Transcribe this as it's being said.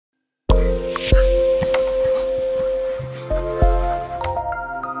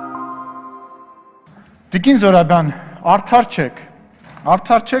Տիկին Զոհրաբյան, արդար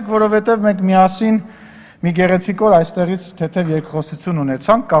չեք, որովհետև մենք միասին մի գեղեցիկ օր այստեղից թեթև երկխոսություն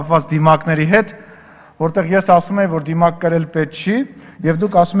ունեցանք կապված դիմակների հետ, որտեղ ես ասում եմ, որ դիմակ կրել պետք չի, եւ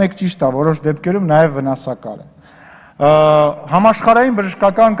դուք ասում եք ճիշտ է, որոշ դեպքերում նաեւ վնասակար է։ Համաշխարհային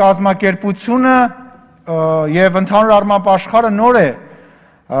բժշկական կազմակերպությունը եւ ընդհանուր առմամբ աշխարհը նոր է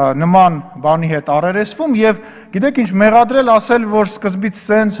նման բանի հետ առերեսվում եւ գիտեք ինչ մեղադրել ասել որ սկզբից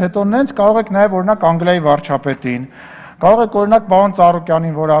սենց հետո նենց կարող եք նաեւ օրինակ Անգլիայի վարչապետին կարող եք օրինակ պարոն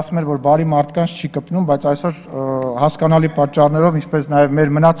Ծառուկյանին որ ասում էր որ բարի մարդկանց չի կպնում բայց այսօր հասկանալի պատճառներով ինչպես նաեւ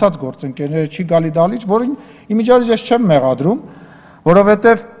մեր մնացած գործընկերները չի գալի դահլիճ որին իմիջիալից ես չեմ մեղադրում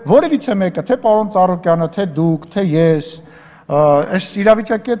որովհետեւ որևիցե մեկը թե պարոն Ծառուկյանը թե դուք թե ես այս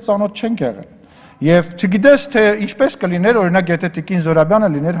իրավիճակի հետ ծանոթ չենք եղել Եվ չգիտես, թե ինչպես կլիներ, օրինակ, եթե Տիկին Զոհրաբյանը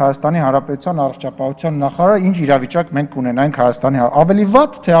լիներ Հայաստանի Հանրապետության առողջապահության նախարարը, ինչ իրավիճակ մենք կունենայինք Հայաստանի ավելի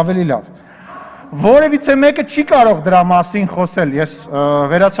վատ, թե ավելի լավ։ Որևիցե մեկը չի կարող դրա մասին խոսել, ես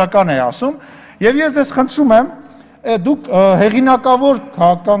վերացական եմ ասում, եւ ես ձեզ խնդրում եմ, դուք հեղինակավոր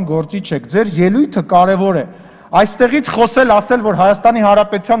քաղաքական գործիչ եք, ձեր ելույթը կարեւոր է։ Այստեղից խոսել, ասել, որ Հայաստանի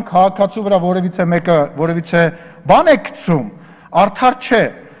Հանրապետության քաղաքացու վրա որևիցե մեկը, որևիցե բան է գցում, արդար չէ։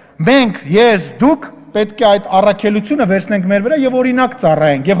 Մենք, ես, դուք պետք է այդ առաքելությունը վերցնենք մեր վրա եւ օրինակ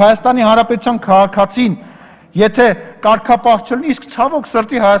ծառայենք եւ Հայաստանի Հանրապետության քաղաքացին, եթե կարգապահ չլինի, իսկ ցավոք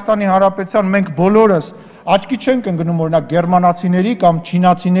սրտի Հայաստանի Հանրապետության մենք բոլորս աչքի չենք ընկնում օրինակ գերմանացիների կամ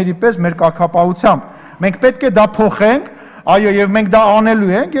չինացիների պես մեր կարգապահությամբ։ Մենք պետք է դա փոխենք, այո, եւ մենք դա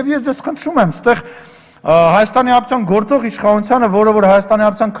անելու ենք եւ ես ձեզ խնդրում եմ, այստեղ Հայաստանի Հանրապետության գործող իշխանությունը, որը որ Հայաստանի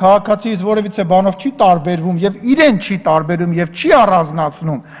Հանրապետության քաղաքացիից որևիցե բանով չի տարբերվում եւ իրեն չի տարբերում եւ չի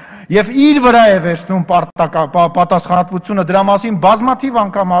առանձնացնում Եվ իր վրա է վերցնում պատասխանատվությունը դրա մասին բազմաթիվ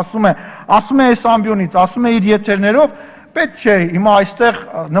անգամ ասում է այս ամբիոնից, ասում է իր եթերներով, պետք չէ հիմա այստեղ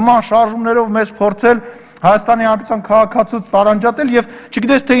նման շարժումներով մեզ փորձել Հայաստանի Հանրապետության քաղաքացուց տարանջատել եւ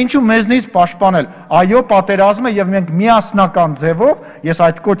չգիտես թե ինչու մեզնից պաշտպանել։ Այո, պատերազմ է եւ մենք միասնական ձևով, ես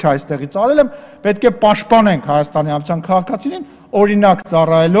այդ կոչը այստեղից արել եմ, պետք է պաշտպանենք Հայաստանի Հանրապետության քաղաքացիներին օրինակ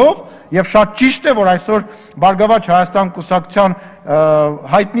ծառայելով եւ շատ ճիշտ է որ այսօր Բարգավաճ Հայաստան կուսակցության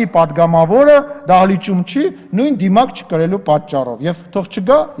հայտնի падգամավորը դահլիճում չի նույն դիմակ չկրելու պատճառով եւ թող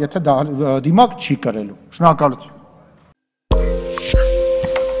չգա եթե դիմակ չի կրելու շնորհակալություն